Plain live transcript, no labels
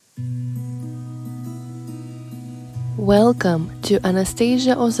Welcome to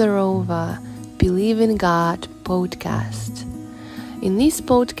Anastasia Ozarova Believe in God podcast. In these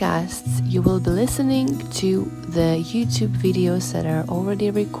podcasts, you will be listening to the YouTube videos that are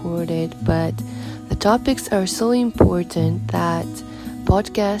already recorded, but the topics are so important that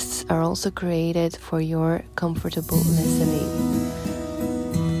podcasts are also created for your comfortable listening.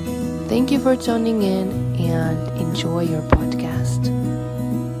 Thank you for tuning in and enjoy your podcast.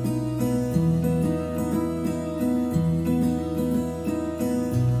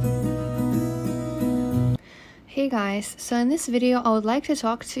 Hey guys, so in this video I would like to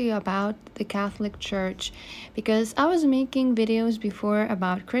talk to you about the Catholic Church because I was making videos before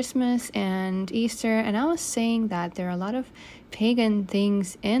about Christmas and Easter, and I was saying that there are a lot of pagan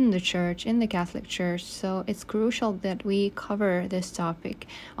things in the church, in the Catholic Church, so it's crucial that we cover this topic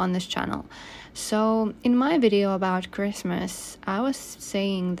on this channel. So in my video about Christmas, I was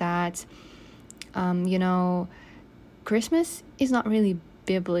saying that Christmas is not really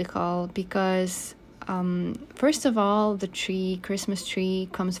biblical because first of all, the Christmas tree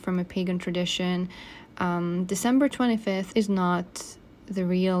comes from a pagan tradition. December 25th is not the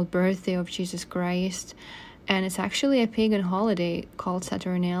real birthday of Jesus Christ, and it's actually a pagan holiday called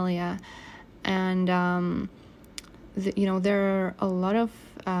Saturnalia. And there are a lot of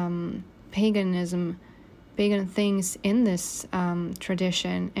pagan things in this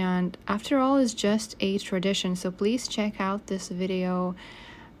tradition, and after all, it's just a tradition. So please check out this video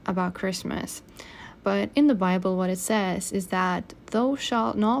about Christmas. But in the Bible, what it says is that thou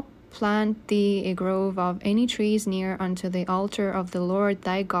shalt not plant thee a grove of any trees near unto the altar of the Lord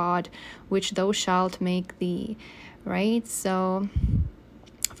thy God, which thou shalt make thee. Right? So,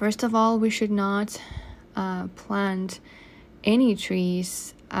 first of all, we should not plant any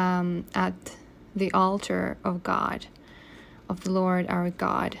trees at the altar of God, of the Lord our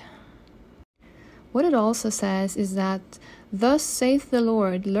God. What it also says is that, thus saith the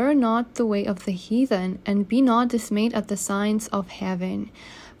Lord, learn not the way of the heathen, and be not dismayed at the signs of heaven.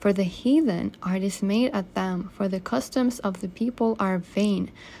 For the heathen are dismayed at them, for the customs of the people are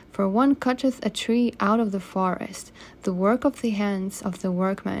vain. For one cutteth a tree out of the forest, the work of the hands of the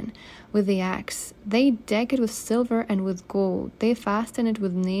workman, with the axe. They deck it with silver and with gold. They fasten it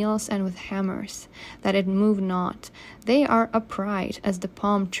with nails and with hammers, that it move not. They are upright as the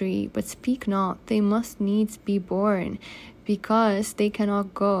palm tree, but speak not. They must needs be born, because they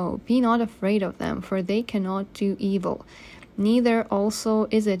cannot go. Be not afraid of them, for they cannot do evil. Neither also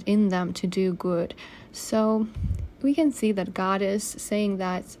is it in them to do good. So we can see that God is saying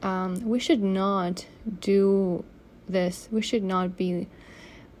that we should not do this. We should not be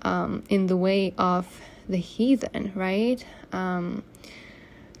in the way of the heathen, right?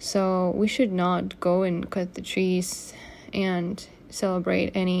 So we should not go and cut the trees and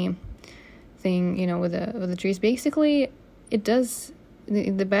celebrate anything, with the trees. Basically, it does.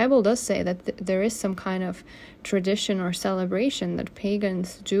 The Bible does say that there is some kind of tradition or celebration that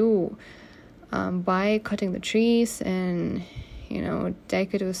pagans do by cutting the trees and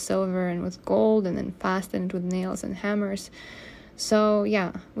deck it with silver and with gold, and then fasten it with nails and hammers. So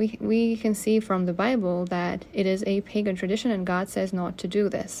yeah, we can see from the Bible that it is a pagan tradition, and God says not to do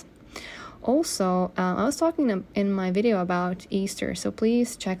this. Also, I was talking in my video about Easter, so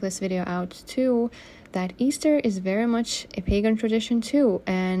please check this video out too, that Easter is very much a pagan tradition too.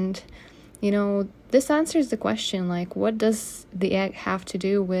 And this answers the question, like, what does the egg have to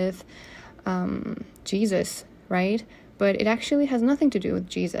do with Jesus, right? But it actually has nothing to do with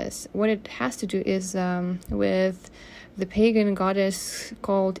Jesus. What it has to do is with the pagan goddess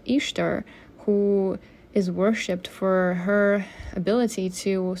called Ishtar, who is worshipped for her ability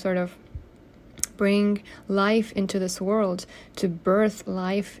to sort of bring life into this world, to birth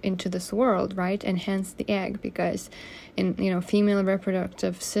life into this world, right? And hence the egg, because in female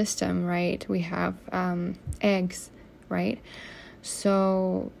reproductive system, right, we have eggs, right?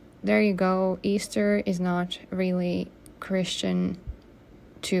 So there you go. Easter is not really Christian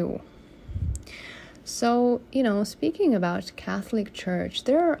too. So, speaking about Catholic Church,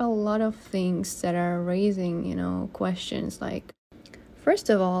 there are a lot of things that are raising, questions. Like, first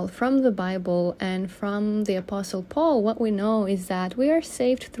of all, from the Bible and from the Apostle Paul, what we know is that we are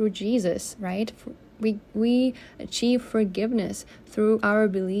saved through Jesus, right? We achieve forgiveness through our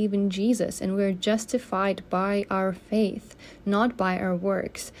belief in Jesus, and we're justified by our faith, not by our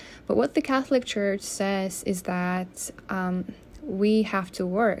works. But what the Catholic Church says is that we have to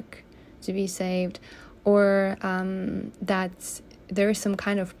work to be saved, or that there is some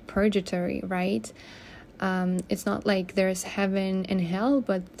kind of purgatory, right? It's not like there's heaven and hell,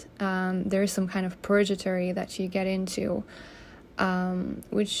 but there is some kind of purgatory that you get into,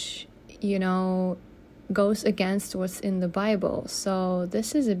 which goes against what's in the Bible? So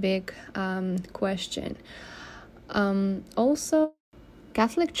this is a big question. Also,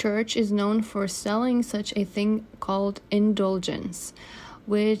 Catholic Church is known for selling such a thing called indulgence,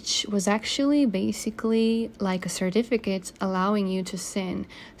 which was actually basically like a certificate allowing you to sin.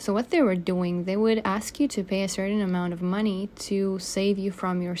 So what they were doing, they would ask you to pay a certain amount of money to save you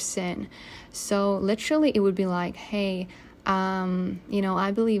from your sin. So literally it would be like, hey,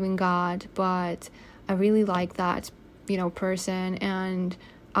 I believe in God, but I really like that, person, and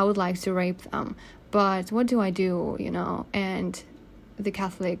I would like to rape them. But what do I do, And the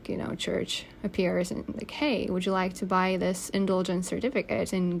Catholic, Church appears and like, hey, would you like to buy this indulgence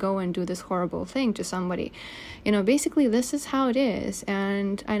certificate and go and do this horrible thing to somebody? Basically this is how it is.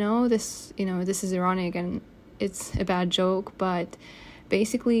 And I know this, this is ironic and it's a bad joke, but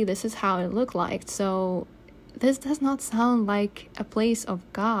basically this is how it looked like. So this does not sound like a place of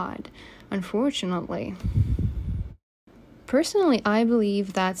God, unfortunately. Personally, I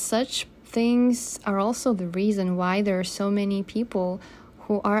believe that such things are also the reason why there are so many people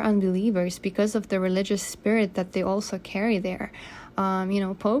who are unbelievers, because of the religious spirit that they also carry there.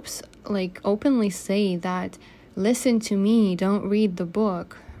 Popes like openly say that, listen to me, don't read the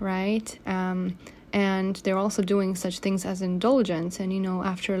book, right? And they're also doing such things as indulgence. And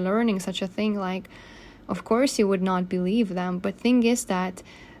after learning such a thing, like, of course you would not believe them. But thing is that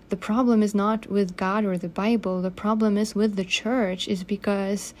the problem is not with God or the Bible. The problem is with the church, is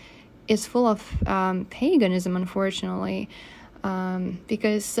because it's full of paganism, unfortunately,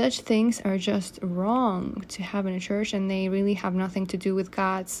 because such things are just wrong to have in a church, and they really have nothing to do with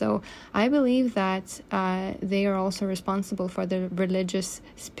God. So I believe that they are also responsible for the religious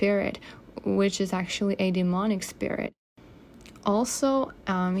spirit, which is actually a demonic spirit. Also,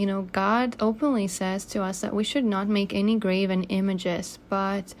 God openly says to us that we should not make any graven images,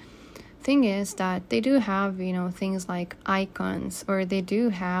 but thing is that they do have things like icons, or they do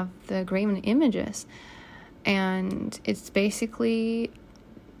have the graven images, and it's basically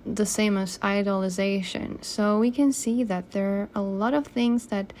the same as idolization. So we can see that there are a lot of things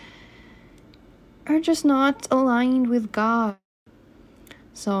that are just not aligned with God.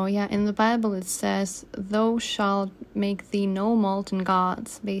 So in the Bible it says, thou shalt make thee no molten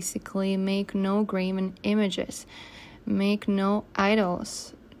gods, basically make no graven images, make no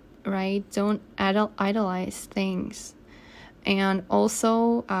idols, right? Don't idolize things. And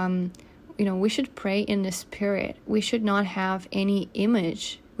also, we should pray in the spirit. We should not have any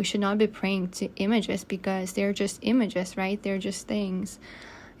image. We should not be praying to images, because they're just images, right? They're just things.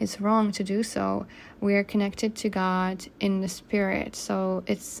 It's wrong to do so. We are connected to God in the spirit, so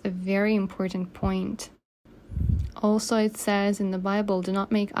it's a very important point. Also, it says in the Bible, do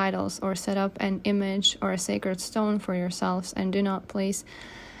not make idols or set up an image or a sacred stone for yourselves, and do not place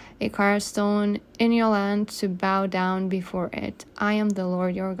a carved stone in your land to bow down before it. I am the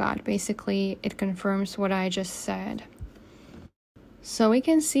Lord your God. Basically, it confirms what I just said. So we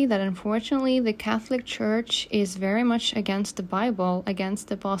can see that unfortunately the Catholic Church is very much against the Bible, against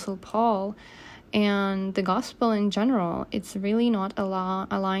the Apostle Paul, and the gospel in general. It's really not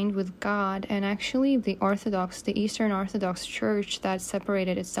aligned with God. And actually the Eastern Orthodox Church that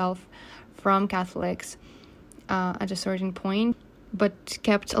separated itself from Catholics at a certain point, but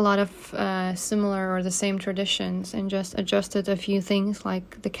kept a lot of similar or the same traditions, and just adjusted a few things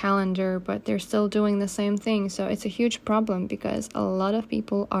like the calendar, but they're still doing the same thing. So it's a huge problem, because a lot of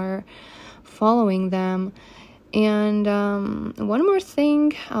people are following them. And one more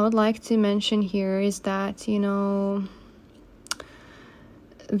thing I would like to mention here is that,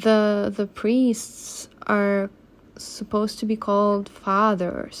 the priests are supposed to be called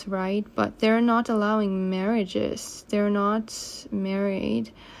fathers, right? But they're not allowing marriages. They're not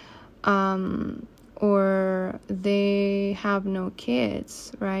married, or they have no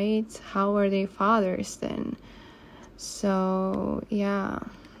kids, right? How are they fathers then? So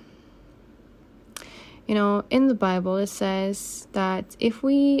in the Bible it says that if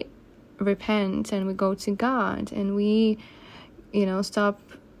we repent and we go to God and we stop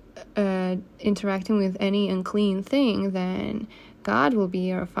interacting with any unclean thing, then God will be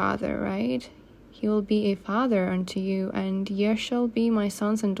your father, right? He will be a father unto you, and ye shall be my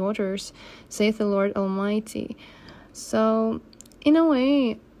sons and daughters, saith the Lord Almighty. So in a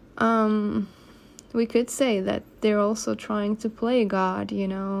way, we could say that they're also trying to play God.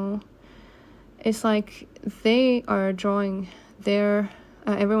 It's like they are drawing their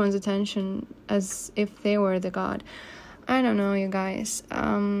everyone's attention as if they were the God. I don't know, you guys.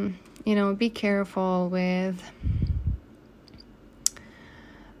 Be careful with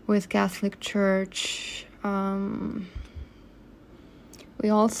Catholic Church. We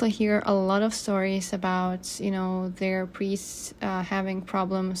also hear a lot of stories about, their priests having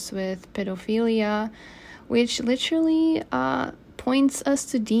problems with pedophilia, which literally points us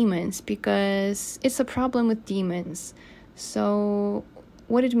to demons, because it's a problem with demons. So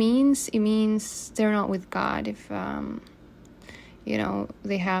what it means they're not with God if,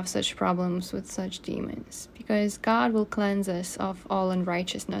 they have such problems with such demons, because God will cleanse us of all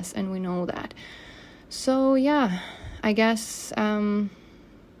unrighteousness, and we know that. So yeah, I guess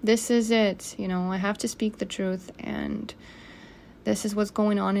this is it. I have to speak the truth, and this is what's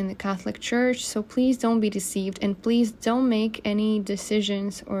going on in the Catholic Church. So please don't be deceived, and please don't make any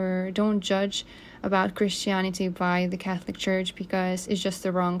decisions or don't judge about Christianity by the Catholic Church, because it's just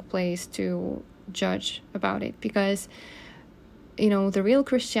the wrong place to judge about it. Because the real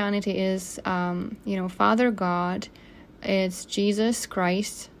Christianity is Father God, it's Jesus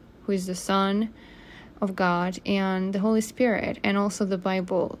Christ, who is the Son of God, and the Holy Spirit, and also the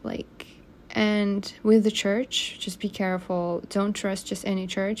Bible. And with the church, just be careful. Don't trust just any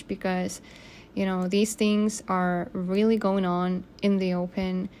church, because these things are really going on in the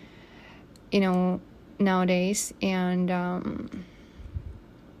open nowadays, and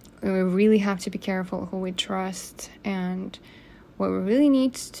we really have to be careful who we trust. And what we really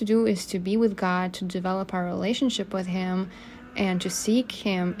need to do is to be with God, to develop our relationship with Him, and to seek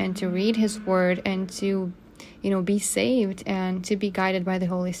Him, and to read His Word, and to be saved, and to be guided by the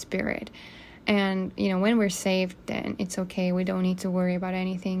Holy Spirit. And when we're saved, then it's okay, we don't need to worry about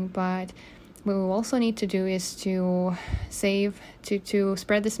anything. But what we also need to do is to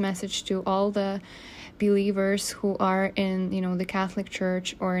spread this message to all the believers who are in the Catholic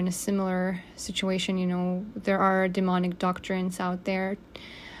Church, or in a similar situation. There are demonic doctrines out there,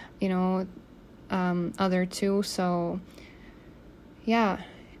 other too. So yeah,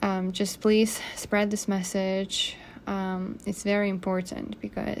 just please spread this message. It's very important,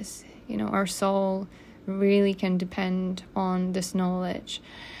 because our soul really can depend on this knowledge.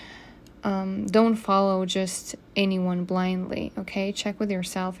 Don't follow just anyone blindly, okay? Check with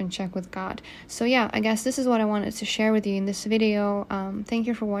yourself and check with God. So yeah, I guess this is what I wanted to share with you in this video. Thank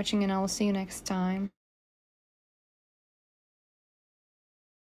you for watching, and I will see you next time.